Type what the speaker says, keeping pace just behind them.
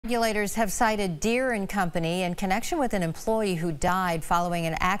Regulators have cited Deere and Company in connection with an employee who died following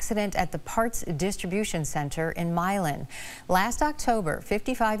an accident at the parts distribution center in Milan. Last October,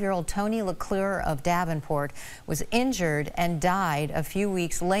 55-year-old Tony LeClure of Davenport was injured and died a few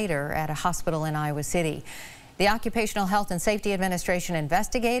weeks later at a hospital in Iowa City. The Occupational Health and Safety Administration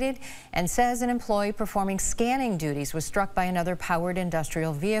investigated and says an employee performing scanning duties was struck by another powered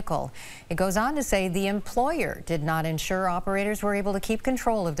industrial vehicle. It goes on to say the employer did not ensure operators were able to keep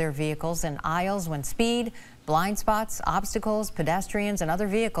control of their vehicles in aisles when speed, blind spots, obstacles, pedestrians, and other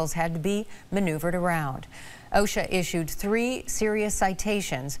vehicles had to be maneuvered around. OSHA issued 3 serious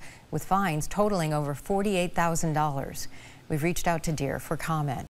citations with fines totaling over $48,000. We've reached out to Deere for comment.